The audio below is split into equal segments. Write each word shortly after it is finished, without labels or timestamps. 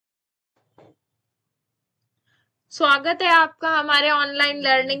स्वागत है आपका हमारे ऑनलाइन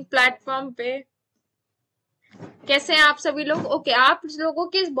लर्निंग प्लेटफॉर्म पे। कैसे हैं आप सभी लोग? ओके, आप लोगों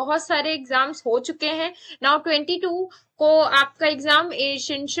के बहुत सारे एग्जाम्स हो चुके हैं। नाउ 22 को आपका एग्जाम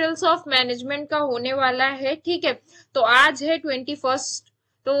एसेंशियल्स ऑफ मैनेजमेंट का होने वाला है। ठीक है, तो आज है 21।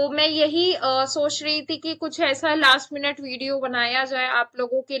 तो मैं यही सोच रही थी कि कुछ ऐसा लास्ट मिनट वीडियो बनाया जाए आप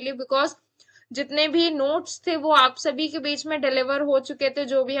लोगों के लिए, बिकॉज जितने भी नोट्स थे वो आप सभी के बीच में डिलीवर हो चुके थे,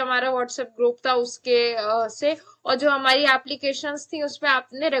 जो भी हमारा व्हाट्सएप ग्रुप था उसके से, और जो हमारी एप्लीकेशंस थी उसमें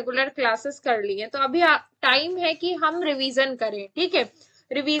आपने रेगुलर क्लासेस कर ली है। तो अभी टाइम है कि हम रिवीजन करें। ठीक है,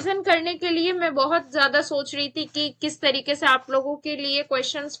 रिवीजन करने के लिए मैं बहुत ज्यादा सोच रही थी कि किस तरीके से आप लोगों के लिए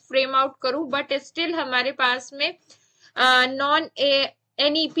क्वेश्चंस फ्रेम आउट करूं, बट स्टिल हमारे पास में नॉन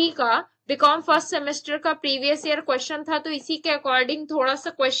एनईपी का बीकॉम फर्स्ट सेमेस्टर का प्रीवियस ईयर क्वेश्चन था, तो इसी के अकॉर्डिंग थोड़ा सा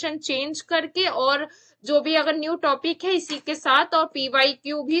क्वेश्चन चेंज करके और जो भी अगर न्यू टॉपिक है इसी के साथ और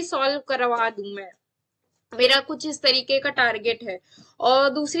पीवाईक्यू भी सॉल्व करवा दूं मैं। मेरा कुछ इस तरीके का टारगेट है। और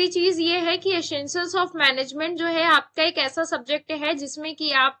दूसरी चीज ये है कि एसेंशियल्स ऑफ मैनेजमेंट जो है आपका एक ऐसा सब्जेक्ट है जिसमें कि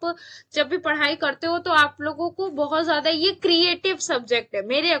आप जब भी पढ़ाई करते हो तो आप लोगों को बहुत ज्यादा, ये क्रिएटिव सब्जेक्ट है,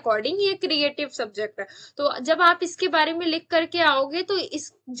 मेरे अकॉर्डिंग ये क्रिएटिव सब्जेक्ट है। तो जब आप इसके बारे में लिख करके आओगे तो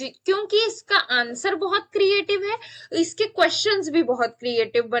क्योंकि इसका आंसर बहुत क्रिएटिव है, इसके क्वेश्चंस भी बहुत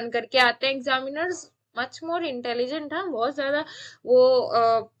क्रिएटिव बन करके आते हैं। एग्जामिनर्स मच मोर इंटेलिजेंट है, बहुत ज्यादा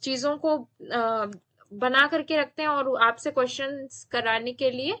वो चीजों को बना करके रखते हैं और आपसे क्वेश्चंस कराने के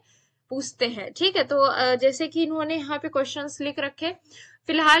लिए पूछते हैं। ठीक है, तो जैसे कि इन्होंने यहाँ पे क्वेश्चंस लिख रखे।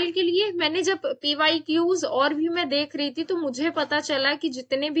 फिलहाल के लिए मैंने जब पीवाईक्यूज और भी मैं देख रही थी तो मुझे पता चला कि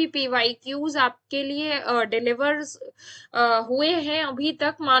जितने भी पीवाईक्यूज आपके लिए डिलीवर हुए हैं अभी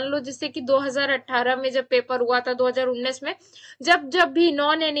तक, मान लो जैसे कि 2018 में जब पेपर हुआ था, 2019 में जब जब भी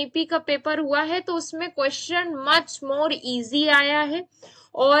नॉन एनईपी का पेपर हुआ है तो उसमें क्वेश्चन मच मोर इजी आया है,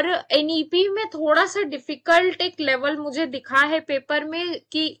 और एनईपी में थोड़ा सा डिफिकल्ट एक लेवल मुझे दिखा है पेपर में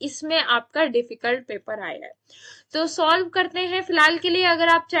कि इसमें आपका डिफिकल्ट पेपर आया है। तो सॉल्व करते हैं। फिलहाल के लिए अगर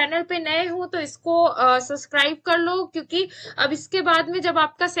आप चैनल पे नए हो तो इसको सब्सक्राइब कर लो, क्योंकि अब इसके बाद में जब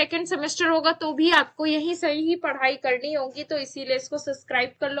आपका सेकंड सेमेस्टर होगा तो भी आपको यही सही ही पढ़ाई करनी होगी, तो इसीलिए इसको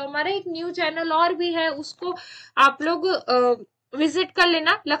सब्सक्राइब कर लो। हमारा एक न्यू चैनल और भी है, उसको आप लोग विजिट कर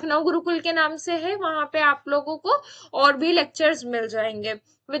लेना, लखनऊ गुरुकुल के नाम से है, वहां पे आप लोगों को और भी लेक्चर्स मिल जाएंगे।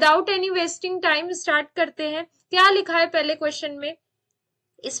 Without any wasting time start करते हैं। क्या लिखा है पहले क्वेश्चन में?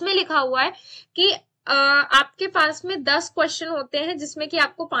 इसमें लिखा हुआ है कि आपके पास में 10 क्वेश्चन होते हैं जिसमें कि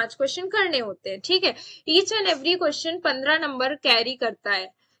आपको 5 क्वेश्चन करने होते हैं। ठीक है, each and every question 15 number carry करता है।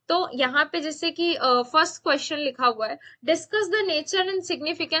 तो यहाँ पे जैसे कि फर्स्ट क्वेश्चन लिखा हुआ है, discuss the nature and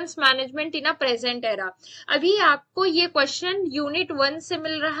significance management in a present era. अभी आपको ये क्वेश्चन यूनिट 1 से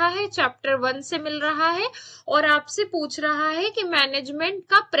मिल रहा है, चैप्टर 1 से मिल रहा है, और आपसे पूछ रहा है कि मैनेजमेंट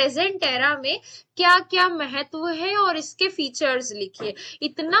का प्रेजेंट एरा में क्या क्या महत्व है और इसके फीचर्स लिखिए।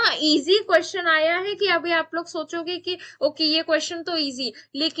 इतना इजी क्वेश्चन आया है कि अभी आप लोग सोचोगे कि ओके ये क्वेश्चन तो इजी,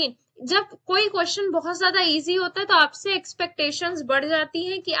 लेकिन जब कोई क्वेश्चन बहुत ज्यादा इजी होता है तो आपसे एक्सपेक्टेशंस बढ़ जाती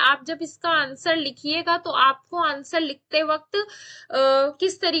हैं कि आप जब इसका आंसर लिखिएगा तो आपको आंसर लिखते वक्त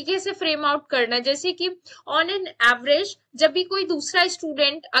किस तरीके से फ्रेम आउट करना है। जैसे कि ऑन एन एवरेज जब भी कोई दूसरा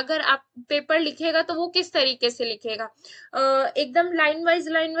स्टूडेंट अगर आप पेपर लिखेगा तो वो किस तरीके से लिखेगा, एकदम लाइन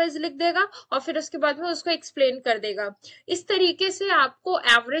वाइज लिख देगा और फिर उसके बाद में उसको एक्सप्लेन कर देगा। इस तरीके से आपको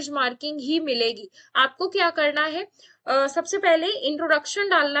एवरेज मार्किंग ही मिलेगी। आपको क्या करना है, सबसे पहले इंट्रोडक्शन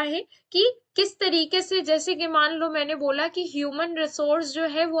डालना है कि किस तरीके से, जैसे कि मान लो मैंने बोला कि ह्यूमन रिसोर्स जो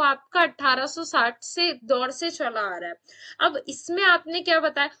है वो आपका 1860 से दौर से चला आ रहा है। अब इसमें आपने क्या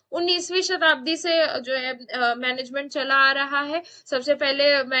बताया, 19वीं शताब्दी से जो है मैनेजमेंट चला आ रहा है। सबसे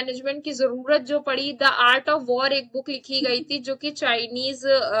पहले मैनेजमेंट की जरूरत जो पड़ी, द आर्ट ऑफ वॉर एक बुक लिखी गई थी जो कि चाइनीज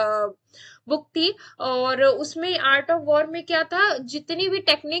बुक थी, और उसमें आर्ट ऑफ वॉर में क्या था, जितनी भी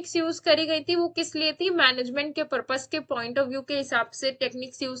टेक्निक्स यूज करी गई थी वो किस लिए थी, मैनेजमेंट के पर्पस के पॉइंट ऑफ व्यू के हिसाब से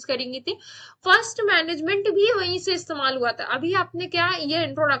टेक्निक्स यूज करी गई थी। फर्स्ट मैनेजमेंट भी वहीं से इस्तेमाल हुआ था। अभी आपने क्या ये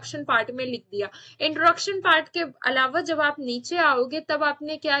इंट्रोडक्शन पार्ट में लिख दिया। इंट्रोडक्शन पार्ट के अलावा जब आप नीचे आओगे तब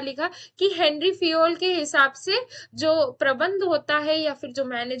आपने क्या लिखा कि हेनरी फियोल के हिसाब से जो प्रबंध होता है या फिर जो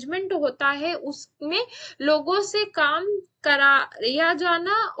मैनेजमेंट होता है उसमें लोगों से काम कराया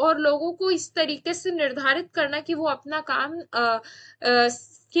जाना और लोगों को इस तरीके से निर्धारित करना कि वो अपना काम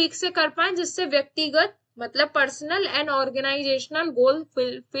ठीक से कर पाए, जिससे व्यक्तिगत मतलब personal and organisational goal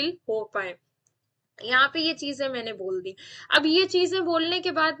fulfil हो पाए। यहाँ पे ये चीजें मैंने बोल दी। अब ये चीजें बोलने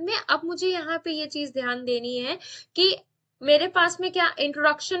के बाद में अब मुझे यहाँ पे ये चीज ध्यान देनी है कि मेरे पास में क्या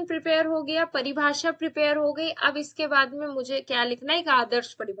इंट्रोडक्शन प्रिपेयर हो गया, परिभाषा प्रिपेयर हो गई। अब इसके बाद में मुझे क्या लिखना है, एक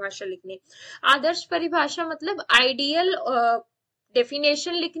आदर्श परिभाषा लिखनी है। आदर्श परिभाषा मतलब आइडियल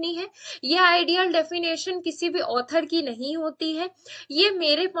डेफिनेशन लिखनी है। ये आइडियल डेफिनेशन किसी भी ऑथर की नहीं होती है, ये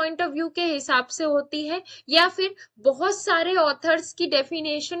मेरे पॉइंट ऑफ व्यू के हिसाब से होती है, या फिर बहुत सारे ऑथर्स की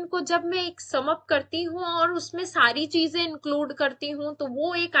डेफिनेशन को जब मैं एक सम अप करती हूँ और उसमें सारी चीजें इंक्लूड करती हूँ तो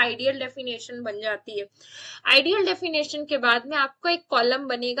वो एक आइडियल डेफिनेशन बन जाती है। आइडियल डेफिनेशन के बाद में आपको एक कॉलम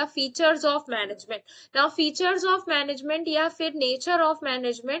बनेगा features of management. Now features of management या फिर नेचर ऑफ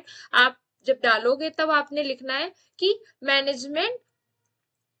मैनेजमेंट आप जब डालोगे तब आपने लिखना है कि management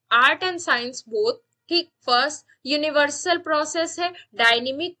art and science both, ठीक, फर्स्ट यूनिवर्सल प्रोसेस है,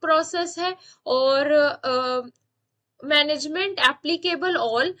 डायनेमिक प्रोसेस है, और मैनेजमेंट एप्लीकेबल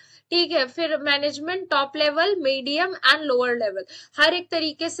ऑल, ठीक है, फिर management top level, medium and lower level, हर एक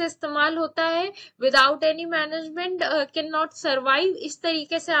तरीके से इस्तेमाल होता है, without any management can not survive. इस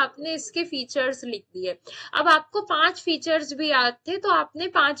तरीके से आपने इसके फीचर्स लिख दिए। अब आपको 5 फीचर्स भी याद थे तो आपने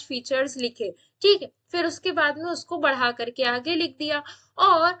 5 फीचर्स लिखे, ठीक है, फिर उसके बाद में उसको बढ़ा करके आगे लिख दिया,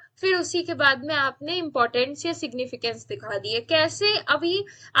 और फिर उसी के बाद में आपने इंपॉर्टेंस या सिग्निफिकेंस दिखा दिए। कैसे? अभी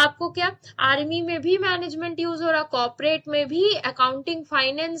आपको क्या, आर्मी में भी मैनेजमेंट यूज हो रहा, कॉर्पोरेट में भी, अकाउंटिंग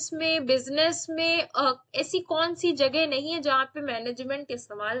फाइनेंस में, बिजनेस में, ऐसी कौन सी जगह नहीं है जहां पे मैनेजमेंट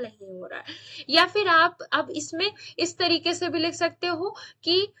इस्तेमाल नहीं हो रहा है। या फिर आप अब इसमें इस तरीके से भी लिख सकते हो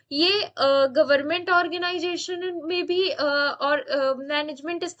कि ये गवर्नमेंट ऑर्गेनाइजेशन में भी और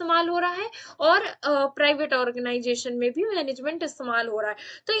मैनेजमेंट इस्तेमाल हो रहा है, और प्राइवेट ऑर्गेनाइजेशन में भी मैनेजमेंट इस्तेमाल हो रहा है।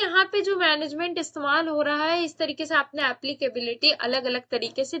 तो यहाँ पे जो मैनेजमेंट इस्तेमाल हो रहा है, इस तरीके से आपने एप्लीकेबिलिटी अलग अलग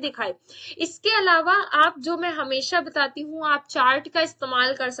तरीके से दिखाई। इसके अलावा आप, जो मैं हमेशा बताती हूँ, आप चार्ट का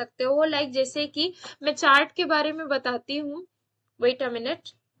इस्तेमाल कर सकते हो। लाइक जैसे कि मैं चार्ट के बारे में बताती हूँ, वेट अ मिनट।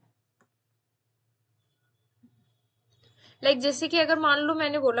 लाइक जैसे कि अगर मान लो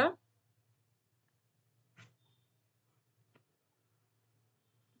मैंने बोला,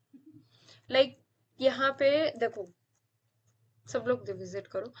 लाइक यहाँ पे देखो, सब लोग विजिट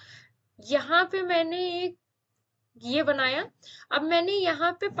करो, यहाँ पे मैंने एक ये बनाया। अब मैंने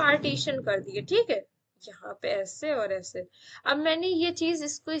यहाँ पे पार्टीशन कर दिए, ठीक है, यहाँ पे ऐसे और ऐसे। अब मैंने ये चीज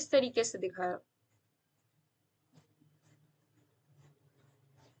इसको इस तरीके से दिखाया,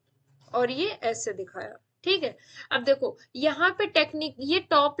 और ये ऐसे दिखाया, ठीक है। अब देखो यहाँ पे टेक्निक, ये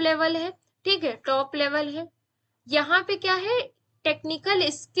टॉप लेवल है, ठीक है, टॉप लेवल है। यहाँ पे क्या है, टेक्निकल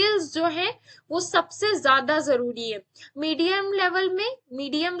स्किल्स जो है वो सबसे ज्यादा जरूरी है। मीडियम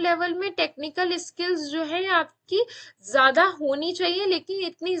लेवल में टेक्निकल स्किल्स जो है आपकी ज्यादा होनी चाहिए, लेकिन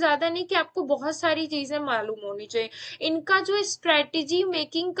इतनी ज्यादा नहीं कि आपको बहुत सारी चीजें मालूम होनी चाहिए। इनका जो स्ट्रेटेजी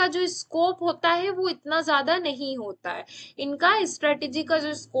मेकिंग का जो स्कोप होता है वो इतना ज्यादा नहीं होता है। इनका स्ट्रेटेजी का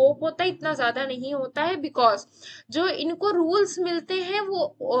जो स्कोप होता है इतना ज्यादा नहीं होता है, बिकॉज जो इनको रूल्स मिलते हैं वो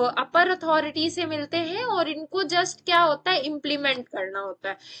अपर अथॉरिटी से मिलते हैं, और इनको जस्ट क्या होता है, इम्प्लीमेंट करना होता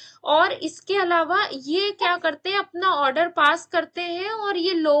है। और इसके अलावा ये क्या करते हैं, अपना ऑर्डर पास करते हैं और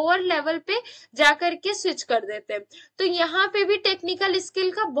ये लोअर लेवल पे जाकर के स्विच कर देते हैं। तो यहाँ पे भी टेक्निकल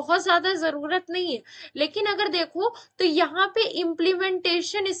स्किल का बहुत ज्यादा जरूरत नहीं है, लेकिन अगर देखो तो यहाँ पे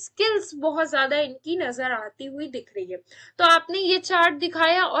इम्प्लीमेंटेशन स्किल्स बहुत ज्यादा इनकी नजर आती हुई दिख रही है। तो आपने ये चार्ट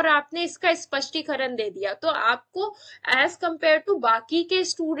दिखाया और आपने इसका स्पष्टीकरण दे दिया, तो आपको एज कंपेयर टू बाकी के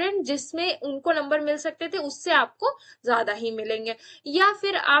स्टूडेंट जिसमें उनको नंबर मिल सकते थे, उससे आपको ज्यादा ही मिलेंगे। या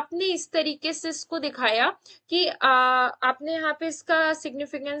फिर आपने इस तरीके से इसको दिखाया कि आपने यहाँ पे इसका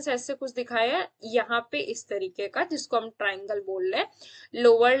सिग्निफिकेंस ऐसे कुछ दिखाया, यहाँ पे इस तरीके का, जिसको हम ट्राइंगल बोल रहे हैं,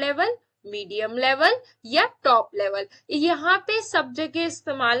 लोअर लेवल, मीडियम लेवल या टॉप लेवल, यहाँ पे सब जगह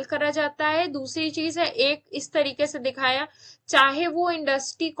इस्तेमाल करा जाता है। दूसरी चीज है, एक इस तरीके से दिखाया, चाहे वो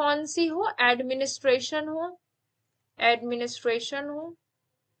इंडस्ट्री कौन सी हो, एडमिनिस्ट्रेशन हो,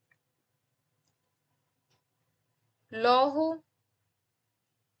 लॉ हो,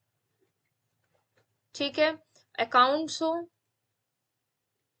 ठीक है, अकाउंट्स हो,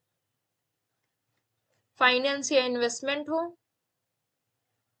 फाइनेंस या इन्वेस्टमेंट हो,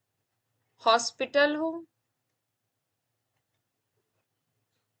 हॉस्पिटल हो,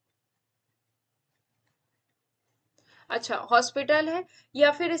 अच्छा हॉस्पिटल है,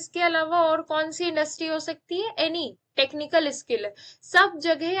 या फिर इसके अलावा और कौन सी इंडस्ट्री हो सकती है, एनी टेक्निकल स्किल है। सब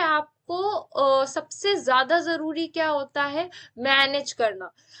जगह आपको सबसे ज्यादा जरूरी क्या होता है, मैनेज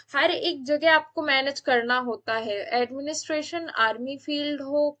करना। हर एक जगह आपको मैनेज करना होता है। एडमिनिस्ट्रेशन, आर्मी फील्ड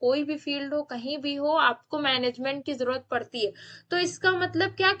हो, कोई भी फील्ड हो, कहीं भी हो, आपको मैनेजमेंट की जरूरत पड़ती है। तो इसका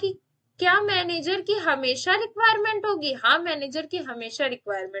मतलब क्या कि क्या मैनेजर की हमेशा रिक्वायरमेंट होगी? हाँ, मैनेजर की हमेशा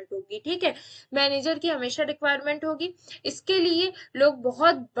रिक्वायरमेंट होगी, ठीक है, मैनेजर की हमेशा रिक्वायरमेंट होगी। इसके लिए लोग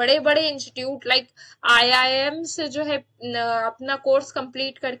बहुत बड़े बड़े इंस्टीट्यूट लाइक आईआईएम से जो है अपना कोर्स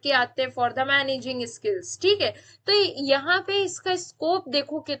कंप्लीट करके आते हैं फॉर द मैनेजिंग स्किल्स, ठीक है। तो यहाँ पे इसका स्कोप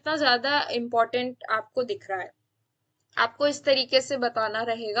देखो कितना ज्यादा इम्पोर्टेंट आपको दिख रहा है। आपको इस तरीके से बताना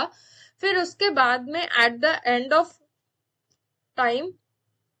रहेगा। फिर उसके बाद में at the end of time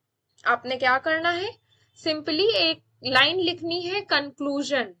आपने क्या करना है, सिंपली एक लाइन लिखनी है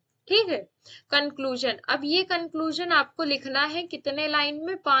कंक्लूजन। ठीक है, कंक्लूजन। अब ये कंक्लूजन आपको लिखना है कितने लाइन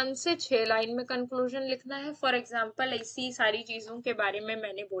में, 5 से 6 लाइन में कंक्लूजन लिखना है। फॉर एग्जाम्पल ऐसी सारी चीजों के बारे में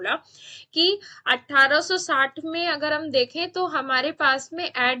मैंने बोला कि 1860 में अगर हम देखें तो हमारे पास में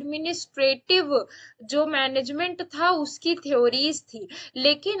एडमिनिस्ट्रेटिव जो मैनेजमेंट था उसकी थ्योरीज थी,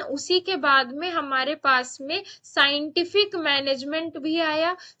 लेकिन उसी के बाद में हमारे पास में साइंटिफिक मैनेजमेंट भी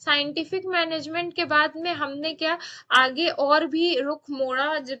आया। साइंटिफिक मैनेजमेंट के बाद में हमने क्या आगे और भी रुख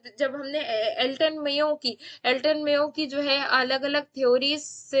मोड़ा, जब हमने एल्टन मेयो की जो है अलग अलग थ्योरीज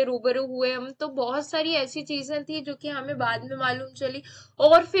से रूबरू हुए हम, तो बहुत सारी ऐसी चीजें थी जो कि हमें बाद में मालूम चली।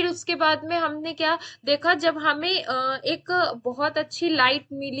 और फिर उसके बाद में हमने क्या देखा, जब हमें एक बहुत अच्छी लाइट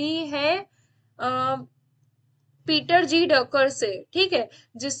मिली है पीटर जी डकर से। ठीक है,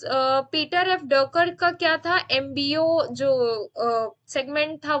 पीटर एफ डकर का क्या था, एमबीओ जो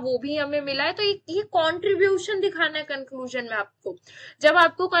सेगमेंट था वो भी हमें मिला है। तो ये कंट्रीब्यूशन दिखाना है कंक्लूजन में आपको। जब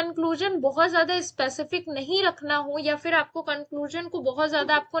आपको कंक्लूजन बहुत ज्यादा स्पेसिफिक नहीं रखना हो, या फिर आपको कंक्लूजन को बहुत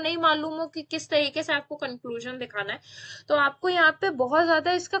ज्यादा आपको नहीं मालूम हो कि किस तरीके से आपको कंक्लूजन दिखाना है, तो आपको यहाँ पे बहुत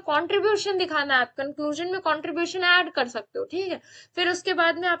ज्यादा इसका कंट्रीब्यूशन दिखाना है। आप कंक्लूजन में कंट्रीब्यूशन ऐड कर सकते हो। ठीक है, फिर उसके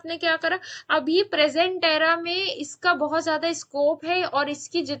बाद में आपने क्या करा, अभी प्रेजेंट एरा में इसका बहुत ज्यादा स्कोप है और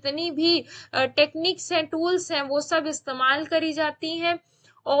इसकी जितनी भी टेक्निक्स हैं, टूल्स हैं, वो सब इस्तेमाल करी जाती हैं।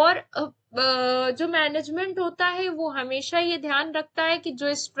 और जो मैनेजमेंट होता है वो हमेशा ये ध्यान रखता है कि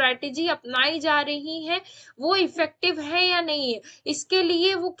जो स्ट्रेटेजी अपनाई जा रही है वो इफेक्टिव है या नहीं है, इसके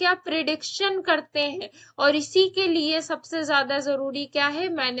लिए वो क्या प्रिडिक्शन करते हैं। और इसी के लिए सबसे ज्यादा जरूरी क्या है,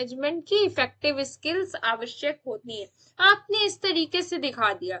 मैनेजमेंट की इफेक्टिव स्किल्स आवश्यक होती है। आपने इस तरीके से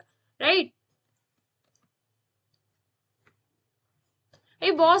दिखा दिया, राइट।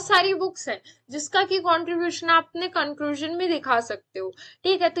 ये बहुत सारी बुक्स हैं जिसका की कंट्रीब्यूशन आपने कंक्लूजन में दिखा सकते हो।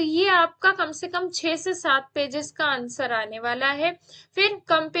 ठीक है, तो ये आपका कम से कम 6 से 7 पेजेस का आंसर आने वाला है। फिर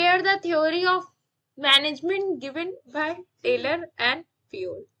compare the theory of management given by Taylor and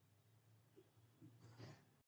fuel.